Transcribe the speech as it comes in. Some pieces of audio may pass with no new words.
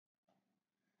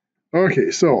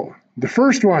Okay, so the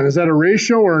first one, is that a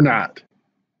ratio or not?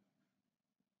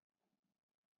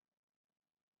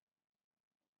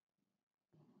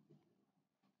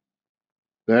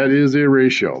 That is a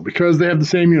ratio because they have the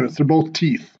same units. They're both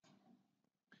teeth.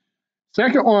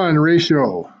 Second one,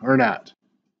 ratio or not?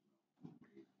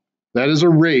 That is a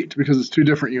rate because it's two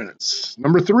different units.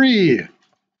 Number 3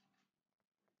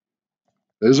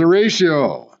 is a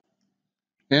ratio.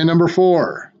 And number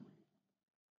 4,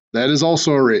 that is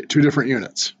also a rate, two different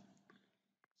units.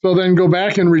 So then go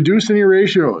back and reduce any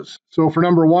ratios. So for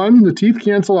number 1, the teeth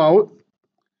cancel out.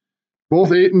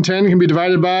 Both 8 and 10 can be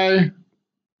divided by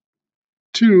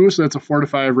 2, so that's a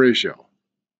 4:5 ratio.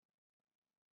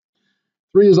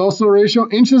 3 is also a ratio.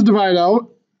 Inches divide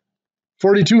out.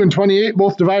 42 and 28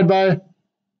 both divide by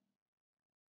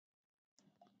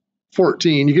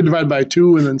 14. You can divide by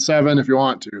 2 and then 7 if you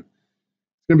want to.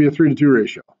 It's going to be a 3:2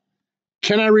 ratio.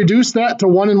 Can I reduce that to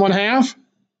 1 1/2?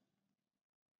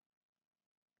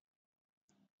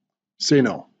 Say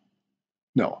no.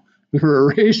 No. For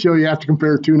a ratio, you have to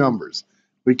compare two numbers.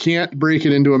 We can't break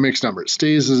it into a mixed number. It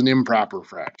stays as an improper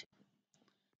fraction.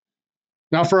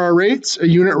 Now for our rates, a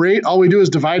unit rate, all we do is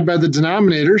divide by the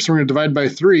denominator. So we're going to divide by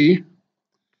 3.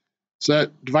 So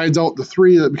that divides out the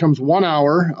 3. That becomes 1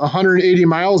 hour. 180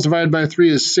 miles divided by 3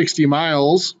 is 60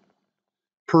 miles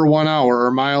per 1 hour,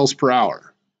 or miles per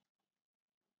hour.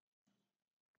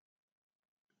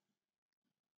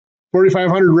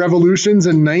 4,500 revolutions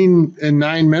in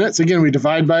 9 minutes. Again, we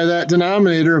divide by that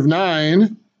denominator of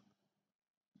 9.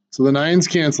 So the 9s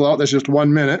cancel out. That's just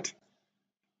 1 minute.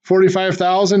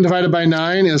 45,000 divided by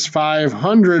 9 is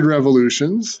 500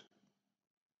 revolutions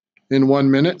in 1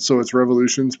 minute. So it's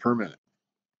revolutions per minute.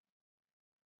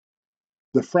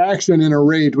 The fraction in a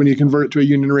rate, when you convert it to a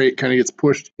unit rate, kind of gets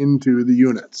pushed into the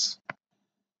units.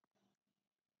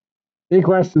 Any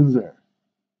questions there?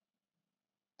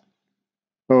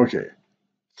 Okay,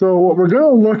 so what we're going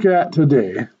to look at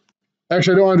today,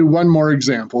 actually I don't want to do one more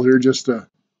example here just to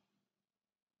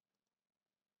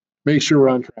make sure we're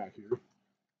on track here.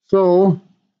 So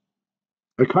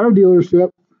a car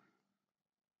dealership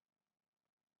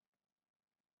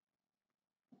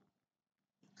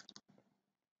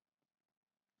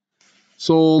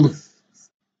sold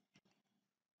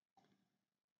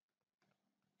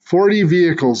 40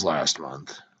 vehicles last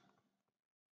month.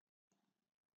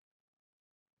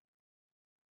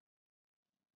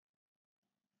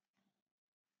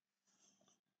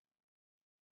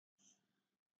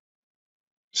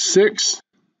 Six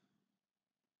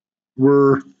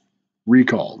were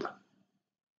recalled.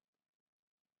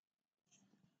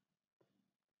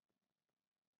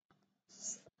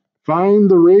 Find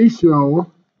the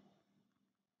ratio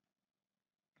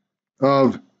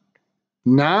of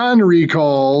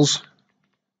non-recalls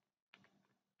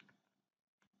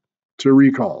to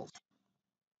recalls.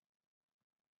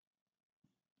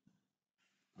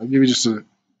 I'll give you just a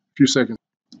few seconds.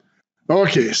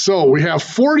 Okay, so we have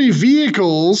 40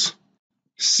 vehicles,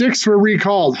 6 were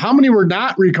recalled. How many were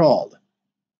not recalled?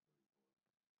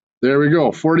 There we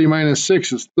go. 40 minus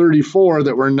 6 is 34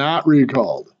 that were not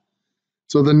recalled.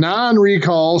 So the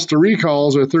non-recalls to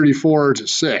recalls are 34 to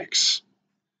 6.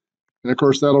 And of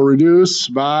course, that'll reduce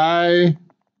by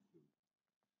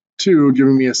 2,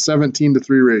 giving me a 17 to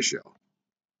 3 ratio.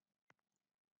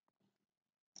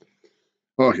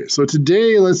 Okay, so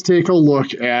today let's take a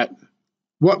look at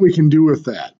what we can do with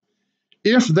that.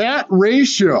 If that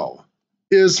ratio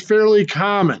is fairly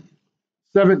common,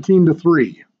 17 to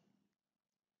 3,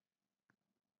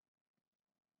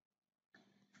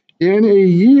 in a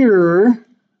year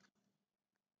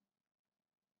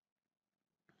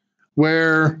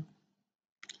where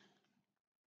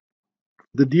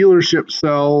the dealership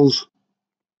sells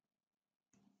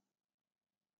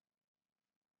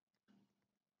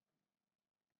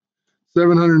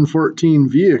 714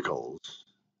 vehicles,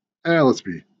 I'll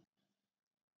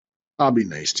be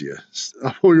nice to you.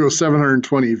 We'll go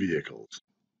 720 vehicles.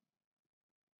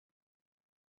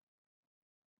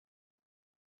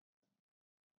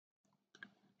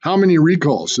 How many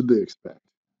recalls should they expect?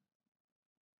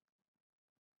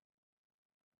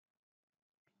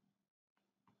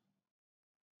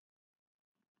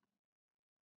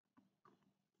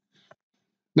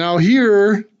 Now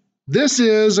here, this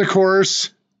is, of course,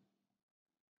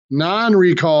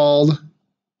 non-recalled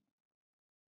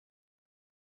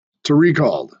to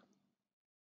recalled.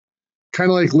 Kind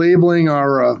of like labeling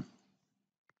our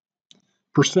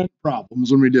percent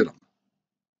problems when we did them.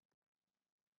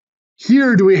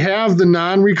 Here, do we have the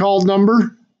non-recalled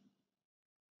number?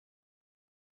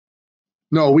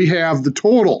 No, we have the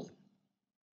total.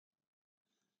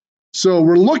 So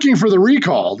we're looking for the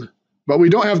recalled, But we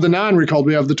don't have the non-recalled,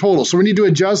 we have the total. So we need to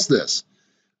adjust this.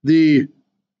 The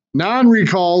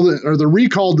non-recalled, or the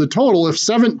recalled to total, if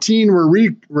 17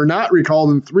 were not recalled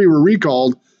and 3 were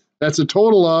recalled, that's a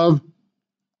total of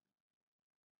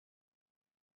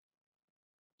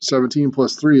 17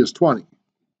 plus 3 is 20.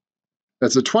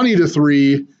 That's a 20 to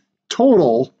 3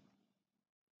 total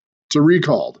to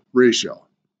recalled ratio.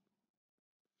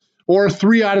 Or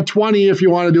 3 out of 20 if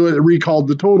you want to do it recalled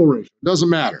to total ratio. Doesn't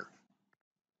matter.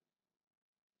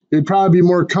 It'd probably be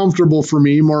more comfortable for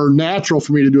me, more natural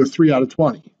for me to do a 3 out of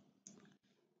 20.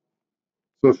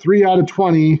 So 3 out of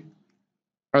 20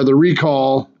 are the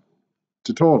recall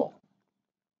to total.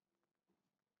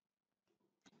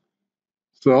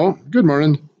 So, good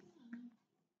morning.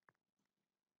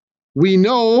 We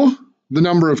know the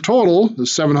number of total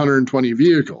is 720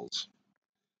 vehicles.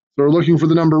 So we're looking for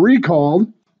the number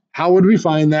recalled. How would we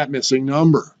find that missing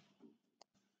number?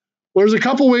 Well, there's a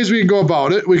couple ways we could go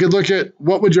about it. We could look at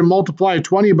what would you multiply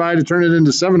 20 by to turn it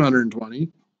into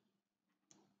 720.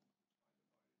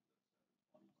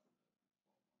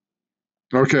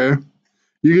 Okay,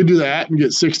 you could do that and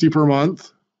get 60 per month.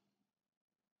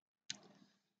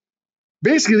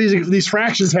 Basically, these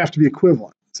fractions have to be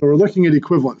equivalent. So we're looking at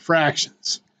equivalent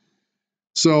fractions.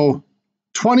 So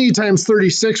 20 times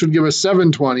 36 would give us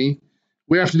 720.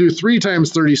 We have to do 3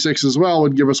 times 36 as well,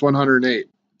 would give us 108.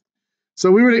 So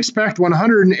we would expect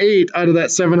 108 out of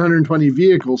that 720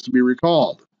 vehicles to be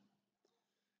recalled.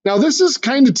 Now this is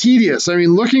kind of tedious. I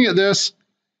mean, looking at this,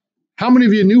 how many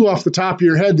of you knew off the top of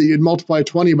your head that you'd multiply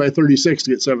 20 by 36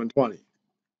 to get 720?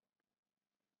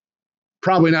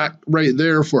 Probably not right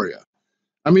there for you.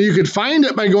 I mean, you could find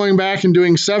it by going back and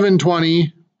doing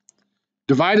 720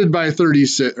 divided by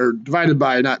 36, or divided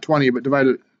by not 20, but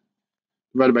divided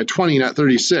by 20, not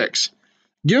 36.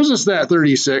 Gives us that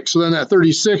 36, so then that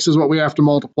 36 is what we have to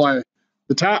multiply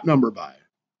the top number by.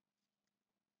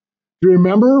 Do you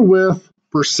remember with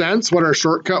percents what our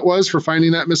shortcut was for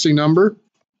finding that missing number?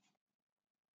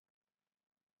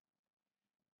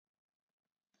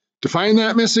 To find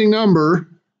that missing number,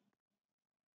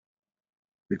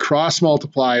 we cross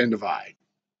multiply and divide.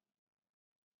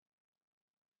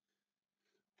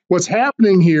 What's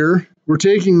happening here, we're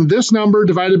taking this number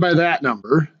divided by that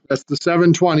number, that's the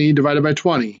 720 divided by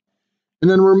 20, and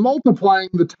then we're multiplying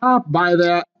the top by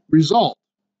that result.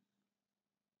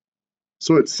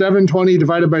 So it's 720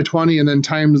 divided by 20 and then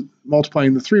times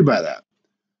multiplying the 3 by that.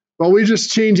 Well, we're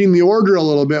just changing the order a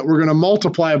little bit. We're going to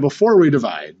multiply before we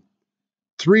divide.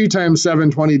 3 times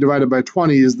 720 divided by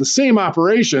 20 is the same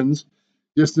operations,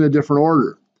 just in a different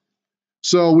order.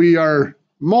 So we are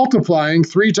multiplying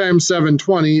 3 times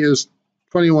 720 is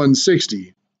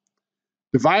 2160.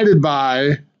 Divided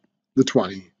by the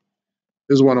 20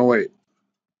 is 108.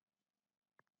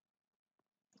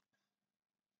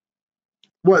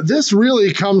 What this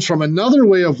really comes from, another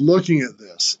way of looking at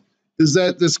this, is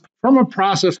that this from a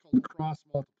process called cross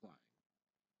multiplying.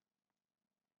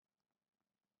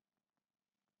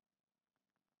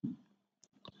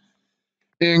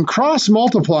 And cross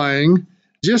multiplying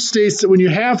just states that when you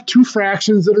have two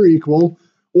fractions that are equal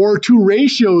or two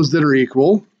ratios that are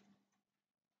equal,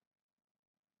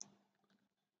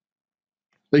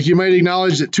 like you might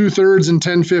acknowledge that 2/3 and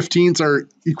 10/15 are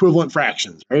equivalent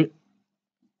fractions, right?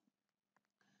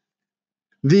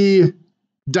 The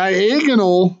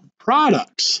diagonal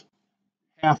products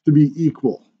have to be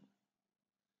equal.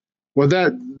 Well,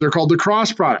 they're called the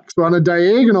cross products. So on a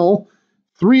diagonal,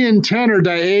 3 and 10 are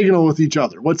diagonal with each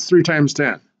other. What's 3 times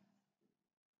 10?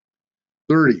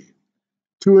 30.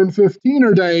 2 and 15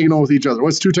 are diagonal with each other.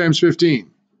 What's 2 times 15?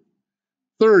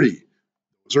 30.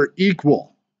 Those are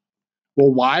equal.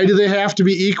 Well, why do they have to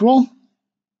be equal?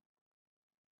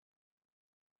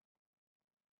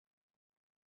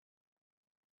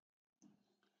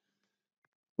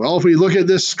 Well, if we look at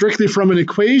this strictly from an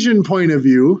equation point of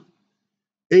view,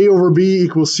 A over B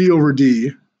equals C over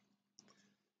D.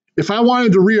 If I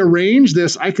wanted to rearrange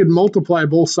this, I could multiply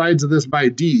both sides of this by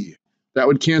D. That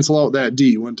would cancel out that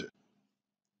D, wouldn't it?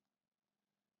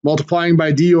 Multiplying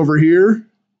by D over here,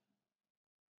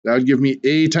 that would give me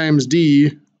A times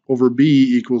D over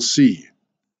B equals C.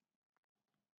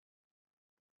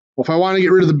 Well, if I want to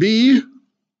get rid of the B,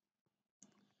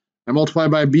 I multiply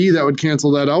by B, that would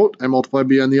cancel that out. I multiply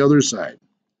B on the other side.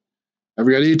 I've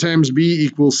got A times B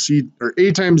equals C, or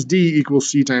A times D equals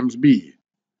C times B.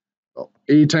 So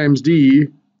A times D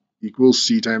equals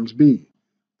C times B.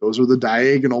 Those are the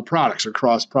diagonal products or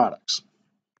cross products.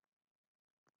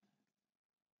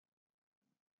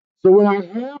 So when I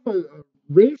have a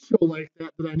ratio like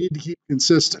that I need to keep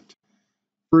consistent.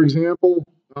 For example,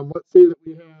 let's say that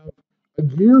we have a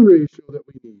gear ratio that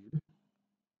we need.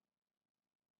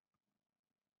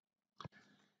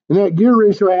 And that gear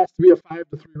ratio has to be a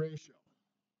 5-to-3 ratio.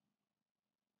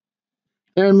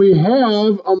 And we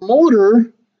have a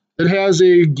motor that has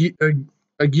a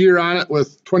gear on it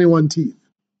with 21 teeth.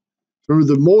 So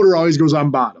the motor always goes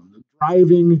on bottom. The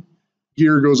driving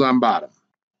gear goes on bottom.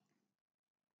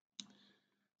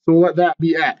 So we'll let that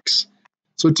be X.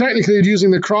 So technically,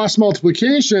 using the cross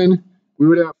multiplication, we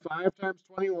would have 5 times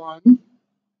 21,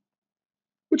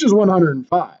 which is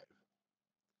 105.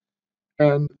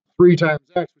 And 3 times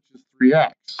X, which is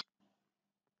 3X.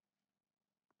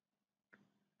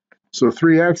 So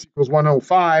 3X equals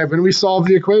 105, and we solve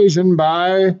the equation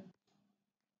by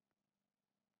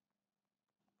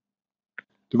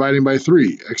dividing by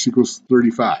 3. X equals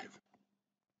 35.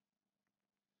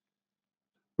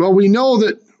 Well, we know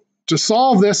that to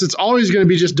solve this, it's always going to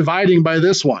be just dividing by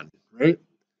this one, right?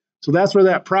 So that's where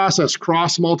that process,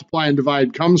 cross, multiply, and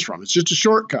divide comes from. It's just a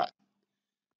shortcut.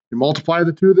 You multiply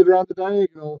the two that are on the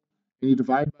diagonal, and you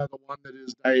divide by the one that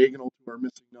is diagonal to our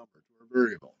missing number, to our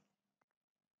variable.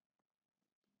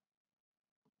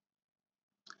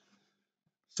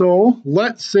 So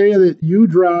let's say that you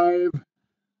drive,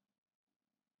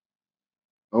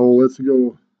 let's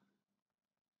go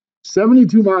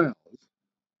 72 miles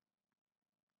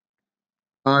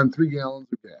on 3 gallons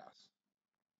of gas.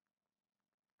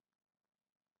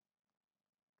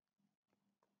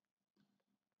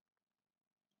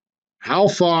 How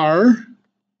far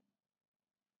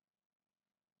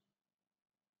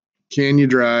can you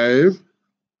drive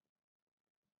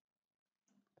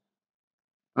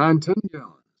on 10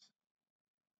 gallons?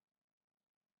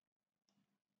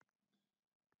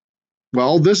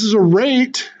 Well, this is a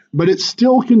rate, but it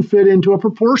still can fit into a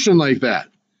proportion like that.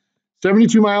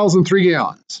 72 miles and 3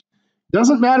 gallons.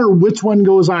 Doesn't matter which one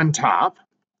goes on top.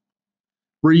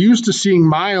 We're used to seeing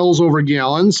miles over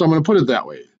gallons, so I'm going to put it that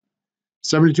way.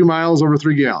 72 miles over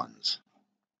 3 gallons.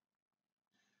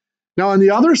 Now on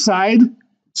the other side,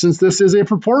 since this is a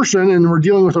proportion and we're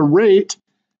dealing with a rate,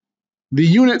 the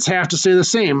units have to stay the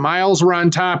same. Miles were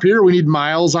on top here, we need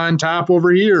miles on top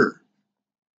over here.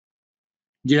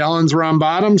 Gallons were on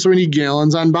bottom, so we need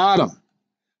gallons on bottom.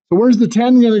 So where's the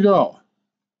 10 going to go?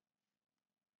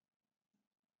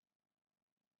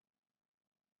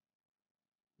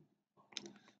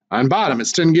 On bottom,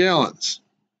 it's 10 gallons.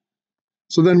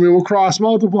 So then we will cross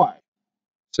multiply.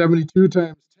 72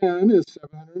 times 10 is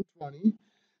 720.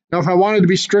 Now, if I wanted to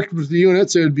be strict with the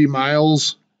units, it would be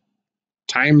miles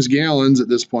times gallons at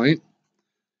this point.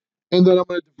 And then I'm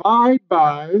going to divide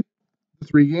by the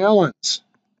 3 gallons.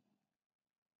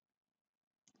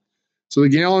 So the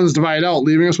gallons divide out,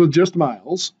 leaving us with just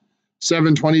miles.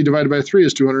 720 divided by 3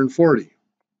 is 240.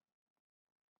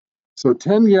 So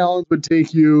 10 gallons would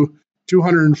take you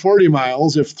 240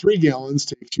 miles if 3 gallons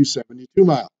takes you 72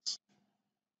 miles.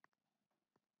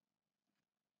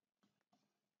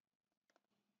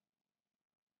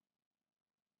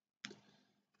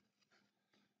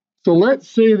 So let's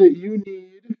say that you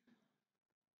need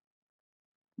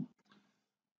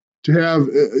to have,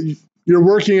 you're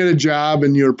working at a job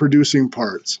and you're producing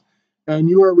parts, and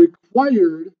you are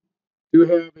required to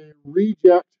have a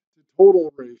reject to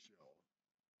total ratio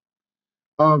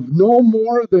of no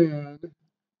more than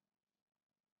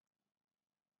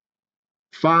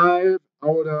 5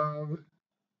 out of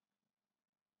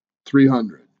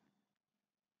 300.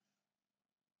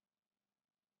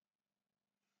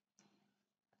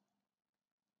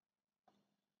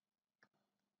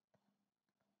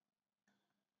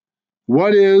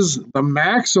 What is the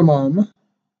maximum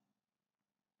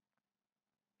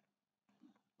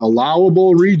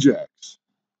allowable rejects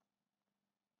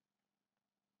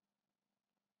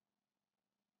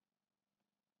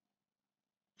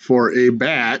for a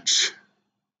batch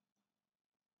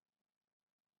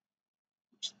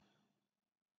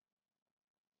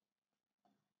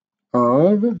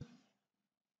of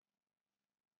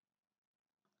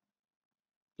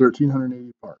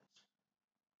 1,380 parts?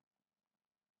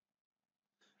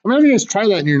 I'm going to have you guys try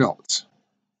that in your notes.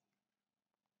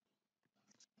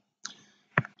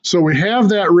 So we have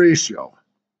that ratio.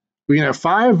 We can have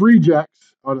 5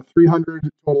 rejects out of 300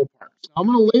 total parts. Now I'm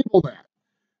going to label that.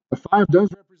 The 5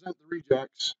 does represent the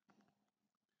rejects.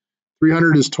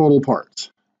 300 is total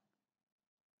parts.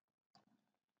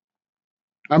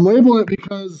 I'm labeling it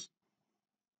because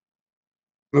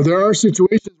there are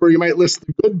situations where you might list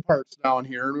the good parts down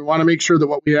here, and we want to make sure that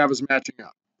what we have is matching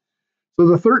up. So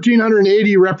the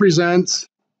 1,380 represents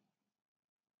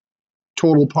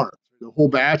total parts. The whole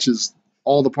batch is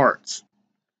all the parts.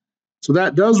 So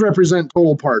that does represent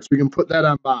total parts. We can put that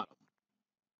on bottom.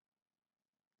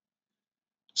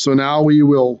 So now we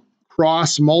will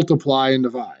cross multiply and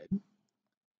divide.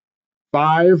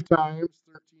 5 times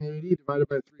 1480 divided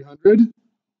by 300.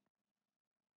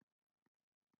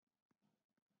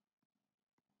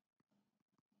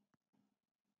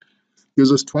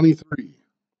 Gives us 23.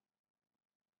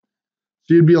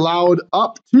 So you'd be allowed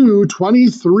up to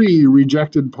 23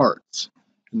 rejected parts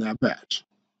in that batch.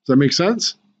 Does that make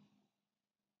sense?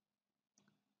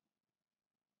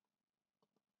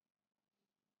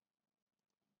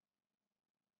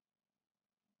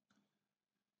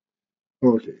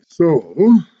 Okay,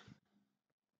 so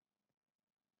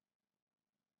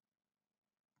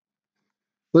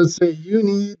let's say you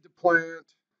need to plant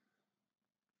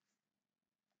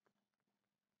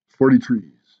 40 trees.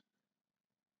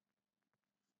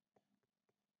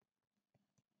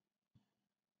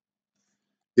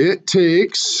 It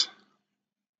takes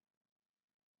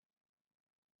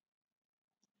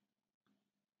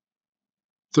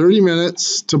 30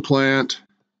 minutes to plant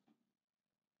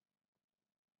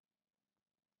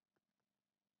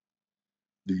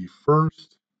the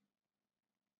first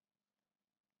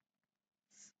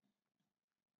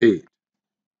 8.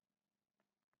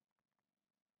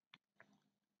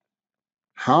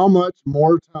 How much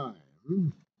more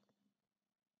time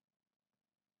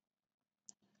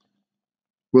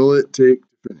will it take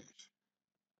to finish?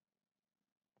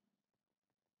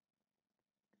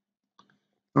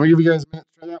 I'm going to give you guys a minute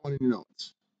to try that one in your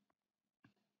notes.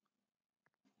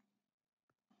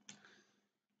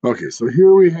 Okay, so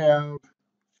here we have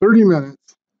 30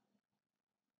 minutes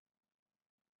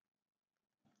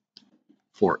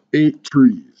for 8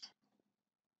 trees.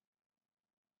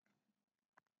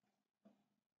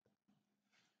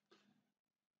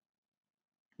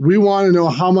 We want to know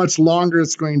how much longer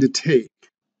it's going to take.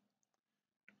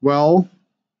 Well,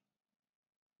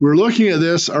 we're looking at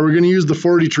this. Are we going to use the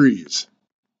 40 trees?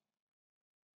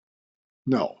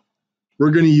 No. We're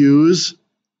going to use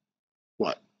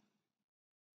what?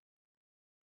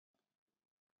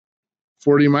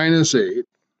 40 minus 8.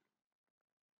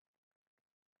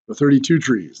 The 32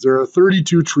 trees. There are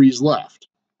 32 trees left.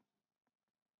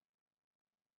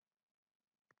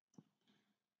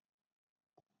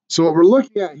 So what we're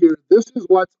looking at here, this is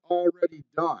what's already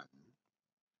done.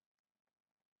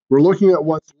 We're looking at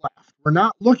what's left. We're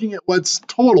not looking at what's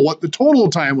total, what the total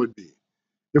time would be.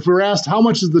 If we're asked how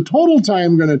much is the total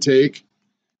time going to take,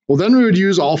 well, then we would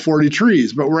use all 40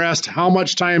 trees, but we're asked how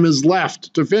much time is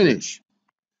left to finish.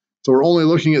 So we're only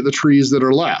looking at the trees that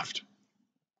are left.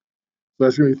 So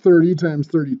that's going to be 30 times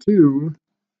 32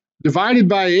 divided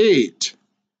by 8,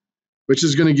 which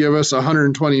is going to give us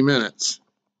 120 minutes.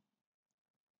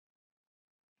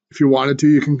 If you wanted to,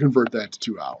 you can convert that to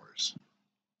 2 hours.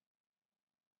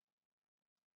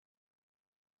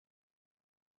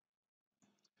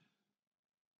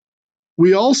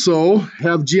 We also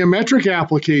have geometric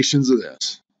applications of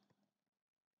this.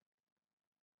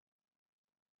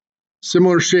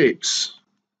 Similar shapes.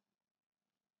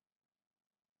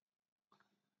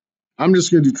 I'm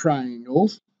just going to do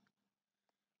triangles.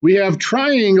 We have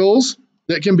triangles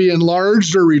that can be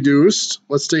enlarged or reduced.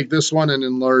 Let's take this one and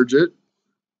enlarge it.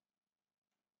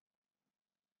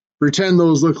 Pretend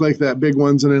those look like that big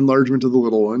one's an enlargement of the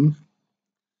little one.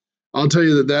 I'll tell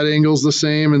you that that angle's the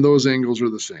same and those angles are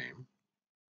the same.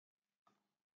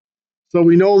 So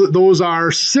we know that those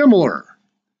are similar.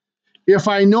 If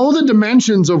I know the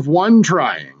dimensions of one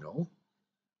triangle,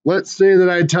 let's say that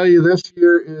I tell you this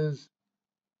here is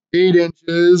 8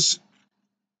 inches.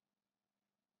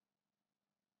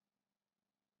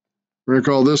 We're going to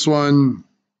call this one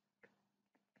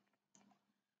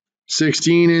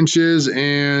 16 inches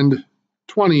and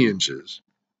 20 inches.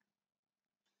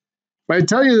 If I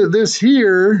tell you that this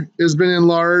here has been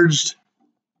enlarged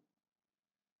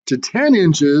to 10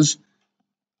 inches,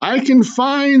 I can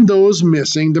find those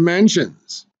missing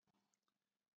dimensions.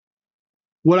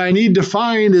 What I need to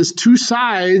find is 2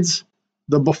 sides,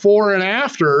 the before and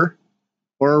after,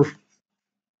 or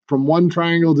from one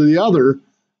triangle to the other,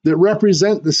 that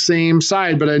represent the same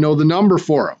side, but I know the number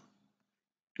for them.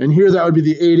 And here that would be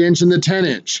the 8 inch and the 10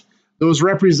 inch. Those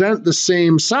represent the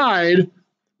same side.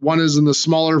 One is in the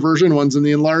smaller version, one's in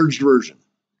the enlarged version.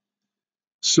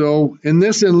 So in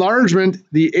this enlargement,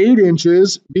 the 8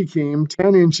 inches became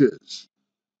 10 inches.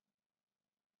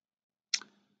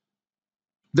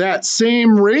 That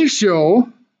same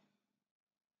ratio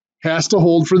has to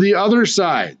hold for the other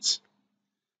sides.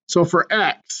 So for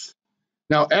x,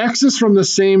 now x is from the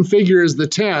same figure as the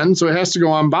 10, so it has to go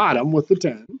on bottom with the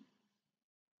 10.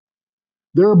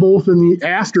 They're both in the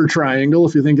after triangle,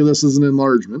 if you think of this as an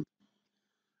enlargement.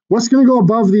 What's going to go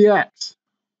above the x?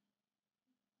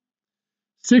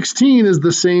 16 is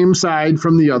the same side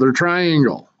from the other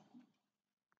triangle.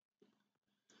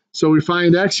 So we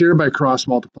find x here by cross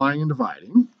multiplying and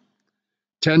dividing.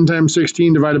 10 times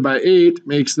 16 divided by 8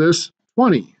 makes this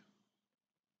 20.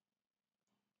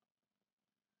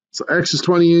 So x is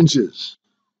 20 inches.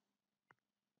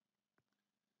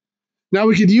 Now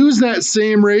we could use that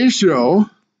same ratio,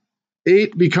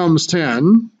 8 becomes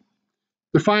 10,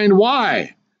 to find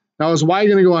y. Now is y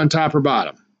going to go on top or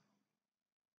bottom?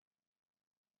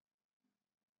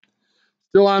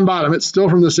 Still on bottom. It's still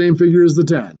from the same figure as the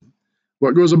 10.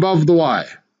 What goes above the y?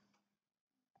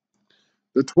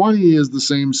 The 20 is the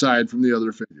same side from the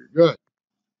other figure. Good.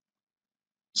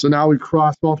 So now we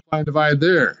cross multiply and divide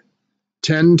there.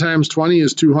 10 times 20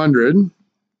 is 200.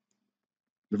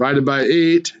 Divided by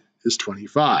 8 is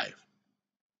 25.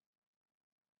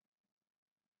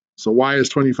 So y is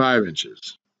 25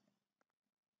 inches.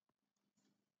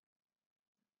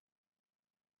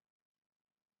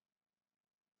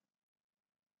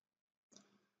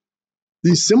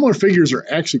 These similar figures are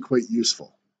actually quite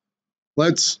useful.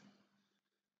 Well,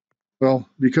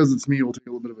 because it's me, we'll take a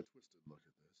little bit of a twisted look at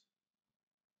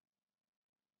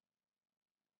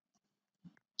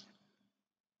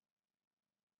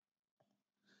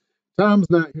this. Tom's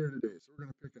not here today, so we're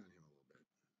going to pick on him a little bit.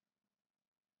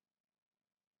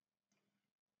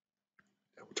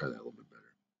 Yeah, we'll try that a little bit better.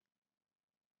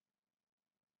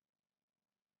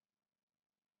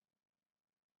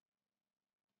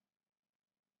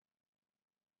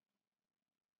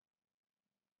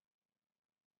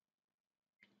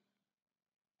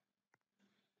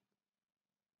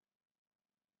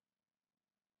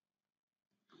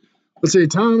 Let's say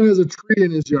Tom has a tree in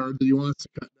his yard that he wants to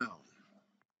cut down.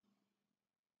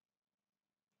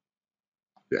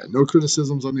 Yeah, no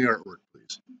criticisms on the artwork,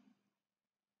 please.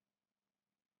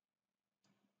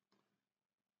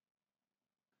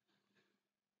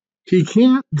 He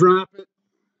can't drop it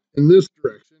in this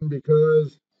direction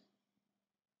because,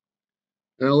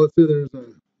 now let's say there's a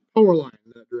power line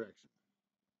in that direction.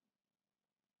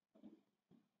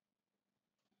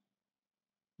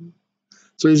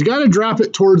 So he's got to drop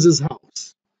it towards his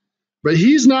house. But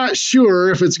he's not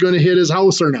sure if it's going to hit his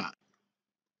house or not.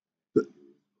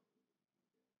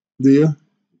 Do you?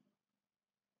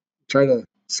 Try to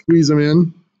squeeze them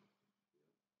in.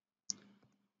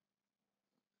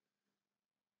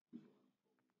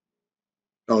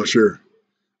 Oh, sure.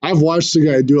 I've watched a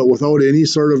guy do it without any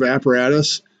sort of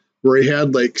apparatus, where he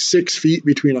had like 6 feet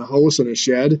between a house and a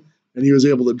shed, and he was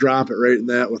able to drop it right in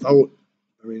that without,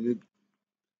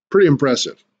 pretty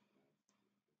impressive.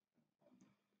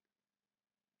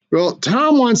 Well,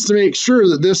 Tom wants to make sure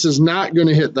that this is not going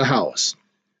to hit the house.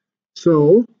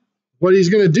 So what he's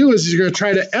going to do is he's going to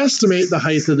try to estimate the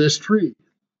height of this tree.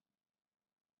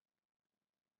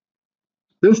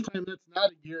 This time that's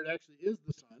not a gear, it actually is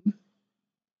the sun.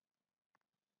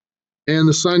 And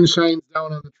the sun shines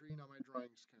down on the tree. Now my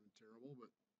drawing's kind of terrible, but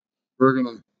we're going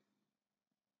to...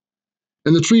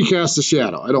 And the tree casts a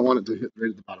shadow. I don't want it to hit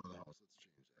right at the bottom of the house. Let's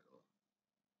change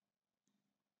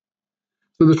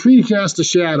that. So the tree casts a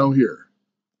shadow here.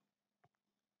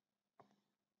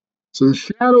 So the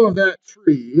shadow of that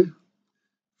tree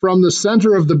from the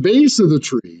center of the base of the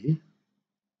tree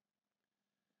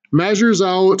measures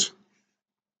out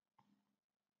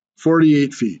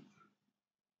 48 feet.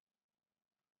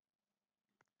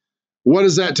 What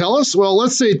does that tell us? Well,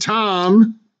 let's say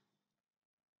Tom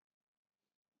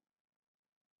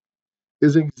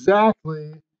is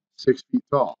exactly 6 feet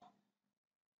tall.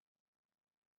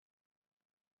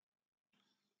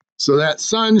 So that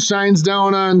sun shines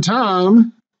down on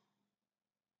Tom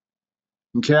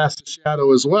and casts a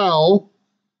shadow as well.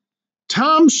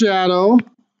 Tom's shadow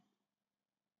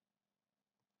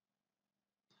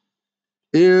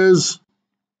is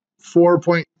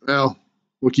we'll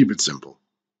keep it simple.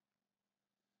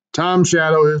 Tom's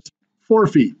shadow is 4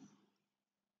 feet.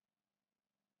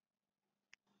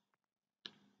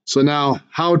 So now,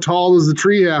 how tall does the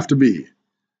tree have to be?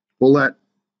 We'll let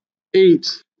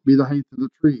 8 be the height of the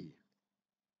tree.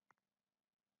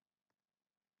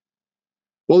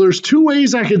 Well, there's 2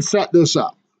 ways I could set this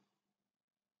up.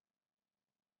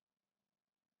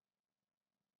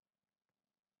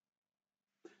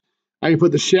 I could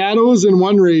put the shadows in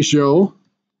one ratio,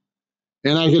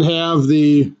 and I could have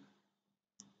the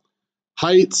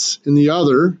heights in the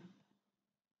other.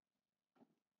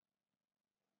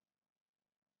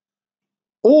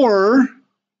 Or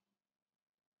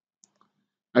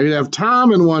I could have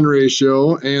Tom in one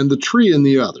ratio and the tree in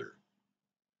the other.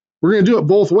 We're going to do it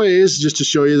both ways just to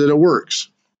show you that it works.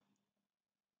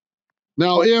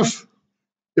 Now, if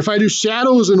I do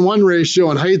shadows in one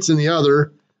ratio and heights in the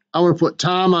other, I'm going to put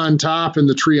Tom on top and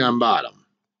the tree on bottom.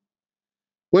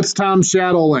 What's Tom's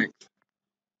shadow length?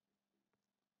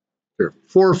 Here,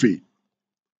 4 feet.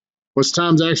 What's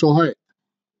Tom's actual height?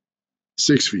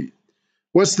 6 feet.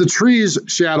 What's the tree's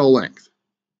shadow length?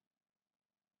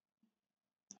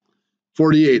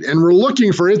 48. And we're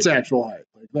looking for its actual height,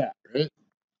 like that, right?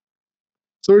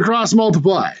 So we cross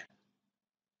multiply.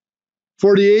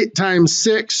 48 times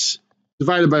 6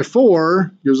 divided by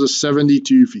 4 gives us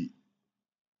 72 feet.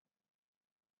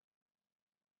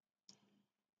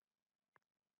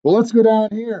 Well, let's go down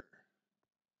here.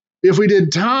 If we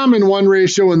did Tom in one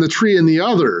ratio and the tree in the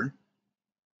other,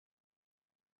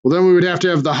 well, then we would have to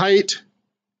have the height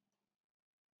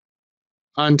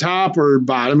on top or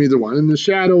bottom, either one, and the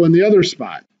shadow in the other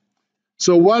spot.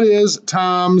 So what is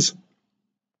Tom's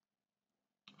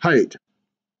height?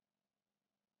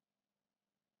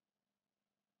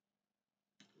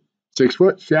 6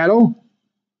 foot. Shadow?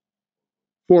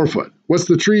 4 foot. What's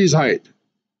the tree's height?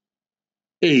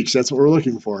 H. That's what we're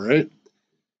looking for, right?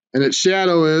 And its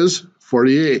shadow is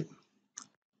 48.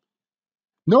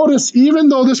 Notice, even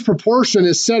though this proportion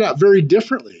is set up very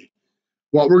differently,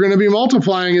 what we're going to be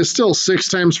multiplying is still 6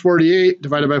 times 48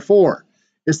 divided by 4.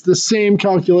 It's the same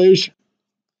calculation.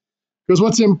 Because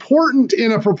what's important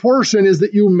in a proportion is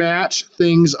that you match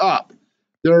things up.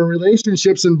 There are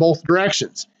relationships in both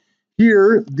directions.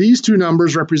 Here, these two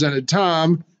numbers represented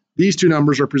Tom. These two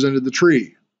numbers represented the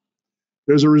tree.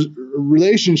 There's a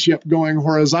relationship going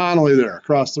horizontally there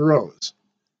across the rows.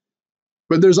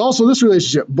 But there's also this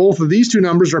relationship. Both of these two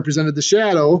numbers represented the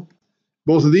shadow.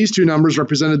 Both of these two numbers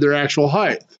represented their actual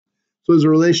height. So there's a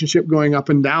relationship going up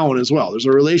and down as well. There's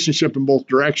a relationship in both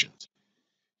directions.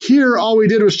 Here, all we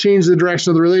did was change the direction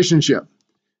of the relationship.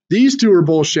 These two are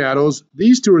both shadows.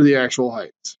 These two are the actual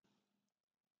heights.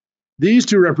 These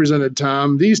two represented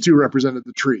Tom. These two represented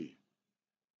the tree.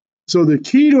 So the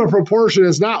key to a proportion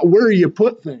is not where you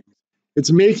put things.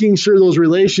 It's making sure those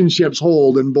relationships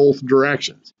hold in both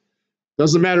directions.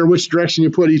 Doesn't matter which direction you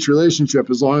put each relationship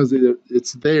as long as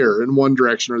it's there in one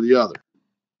direction or the other.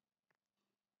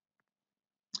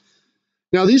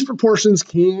 Now, these proportions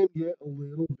can get a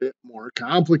little bit more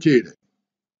complicated.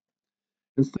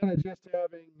 Instead of just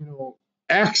having,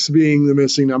 x being the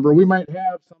missing number, we might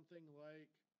have something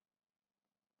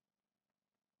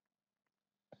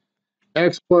like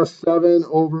x plus 7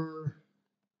 over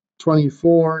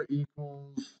 24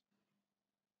 equals,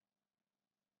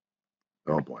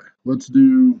 oh boy, let's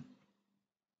do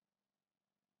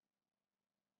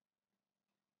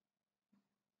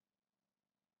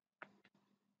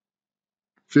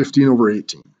 15 over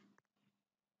 18.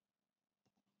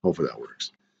 Hopefully that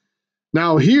works.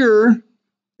 Now here,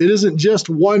 it isn't just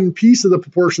one piece of the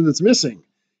proportion that's missing.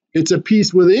 It's a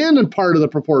piece within a part of the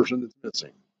proportion that's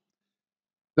missing.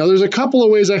 Now there's a couple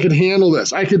of ways I could handle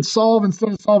this. I could solve, instead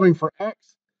of solving for x,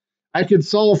 I could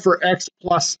solve for x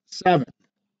plus 7.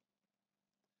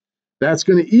 That's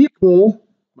going to equal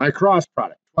my cross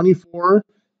product. 24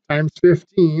 times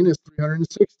 15 is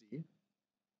 360.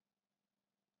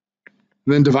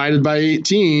 And then divided by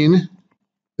 18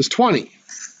 is 20.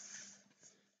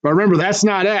 But remember, that's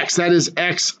not x. That is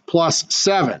x plus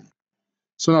 7.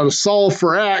 So now to solve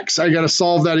for x, I got to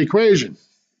solve that equation.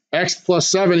 X plus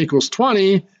 7 equals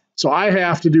 20. So I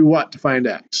have to do what to find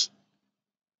x?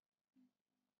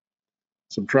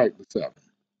 Subtract the 7.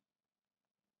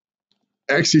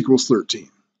 X equals 13.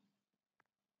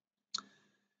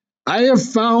 I have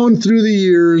found through the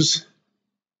years,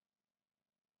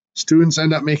 students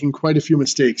end up making quite a few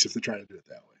mistakes if they're trying to do it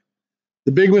that way.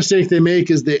 The big mistake they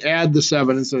make is they add the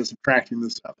 7 instead of subtracting the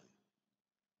 7.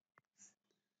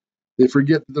 They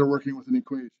forget that they're working with an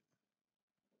equation.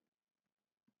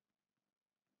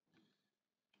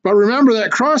 But remember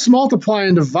that cross multiply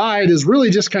and divide is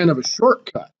really just kind of a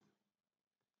shortcut.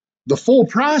 The full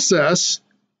process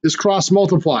is cross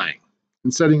multiplying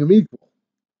and setting them equal.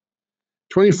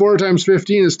 24 times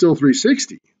 15 is still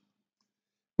 360.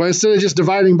 But instead of just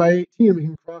dividing by 18, we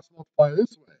can cross multiply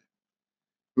this way.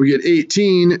 We get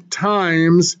 18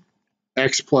 times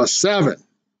x plus 7.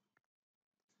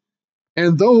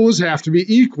 And those have to be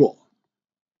equal.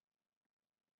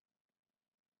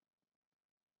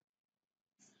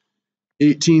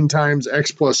 $18 times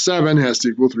x plus 7 has to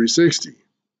equal 360.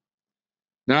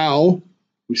 Now,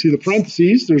 we see the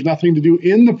parentheses. There's nothing to do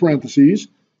in the parentheses.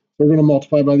 We're going to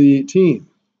multiply by the 18.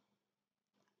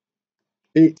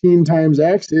 18 times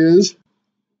x is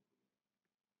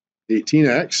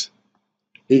 18x.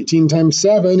 18 times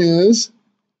 7 is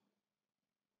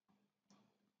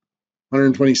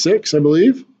 126, I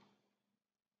believe,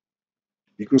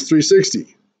 equals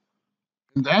 360.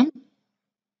 And then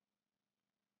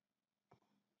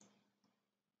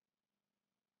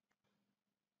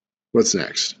what's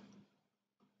next?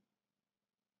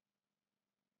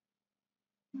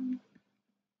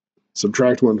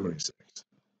 Subtract 126.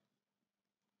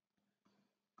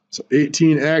 So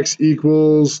 18x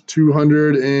equals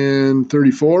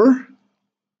 234.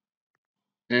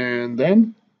 And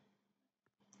then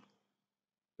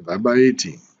divide by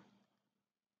 18.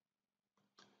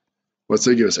 What's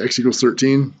that give us? X equals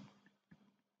 13?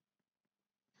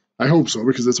 I hope so,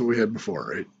 because that's what we had before,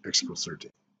 right? X equals 13.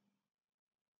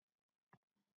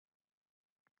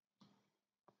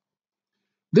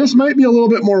 This might be a little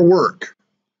bit more work,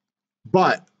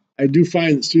 but I do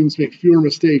find that students make fewer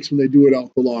mistakes when they do it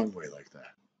out the long way like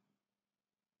that.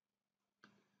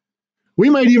 We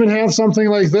might even have something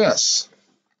like this.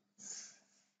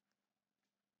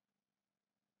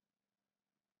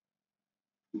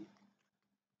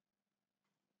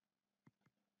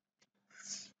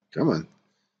 Come on.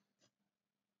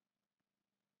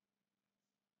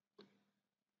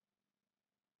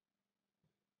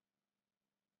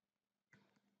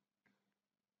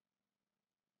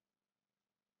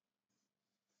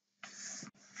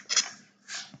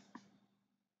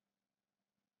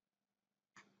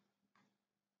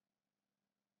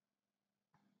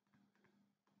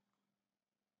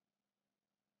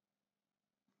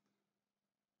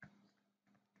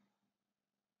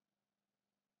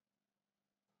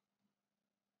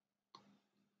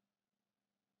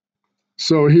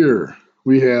 So here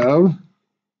we have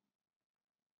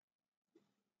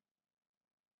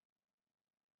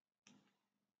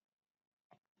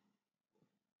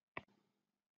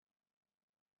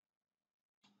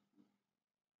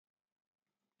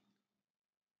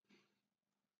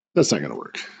that's not going to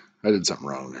work. I did something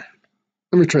wrong there.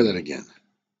 Let me try that again.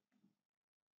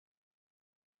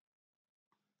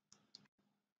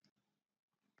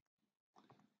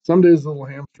 Some days the little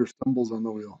hamster stumbles on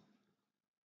the wheel.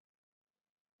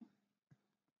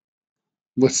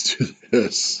 Let's do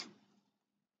this.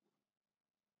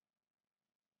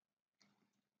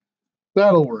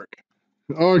 That'll work.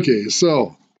 Okay,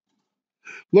 so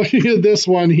looking at this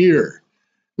one here.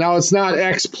 Now it's not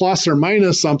x plus or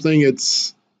minus something,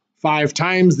 it's 5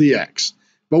 times the x.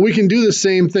 But we can do the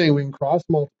same thing. We can cross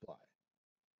multiply.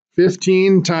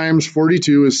 15 times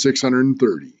 42 is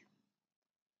 630.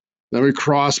 Then we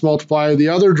cross multiply the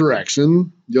other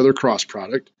direction, the other cross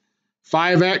product.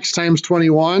 5x times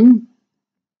 21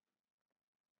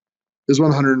 is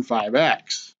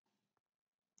 105x.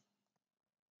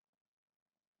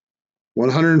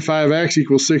 105x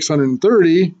equals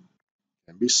 630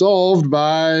 can be solved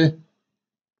by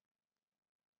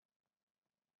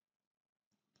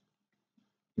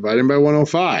dividing by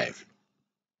 105.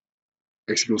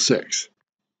 X equals 6.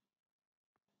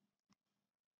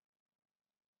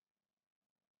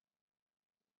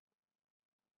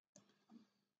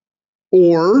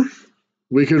 Or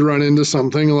we could run into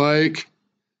something like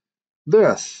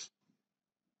this.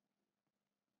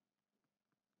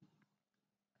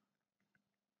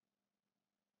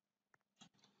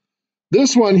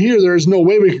 This one here, there's no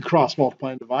way we could cross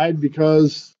multiply and divide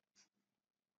because,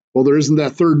 well, there isn't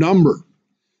that third number.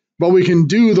 But we can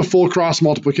do the full cross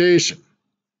multiplication.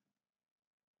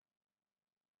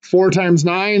 4 times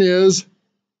 9 is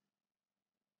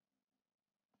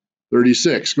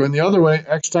 36. Going the other way,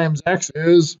 x times x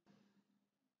is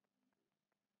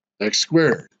x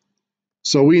squared.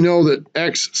 So we know that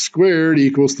x squared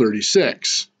equals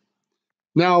 36.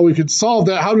 Now we could solve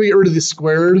that. How do we get rid of the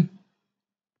squared?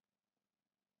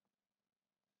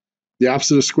 The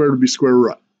opposite of squared would be square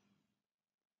root.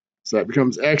 So that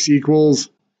becomes x equals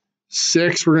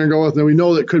 6 we're going to go with. Now we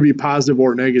know that could be positive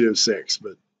or negative 6,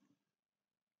 but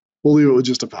we'll leave it with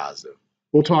just a positive.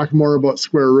 We'll talk more about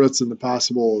square roots and the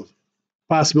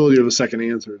possibility of a second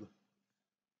answer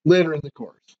later in the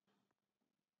course.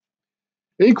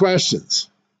 Any questions?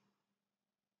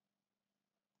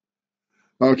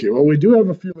 Okay, well, we do have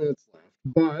a few minutes left,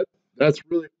 but that's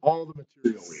really all the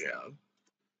material we have.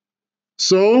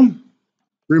 So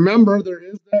remember, there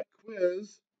is that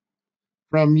quiz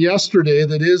from yesterday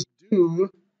that is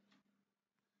due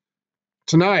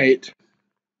tonight.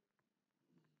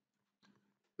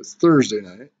 It's Thursday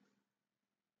night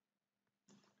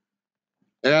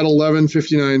at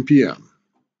 11:59 p.m.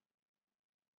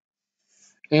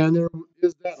 And there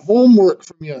is that homework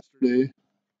from yesterday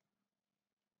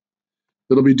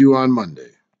that'll be due on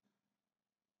Monday.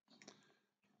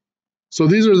 So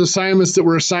these are the assignments that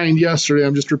were assigned yesterday.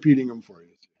 I'm just repeating them for you.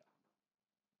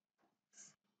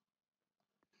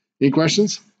 Any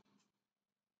questions?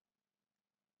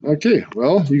 Okay,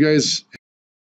 well, you guys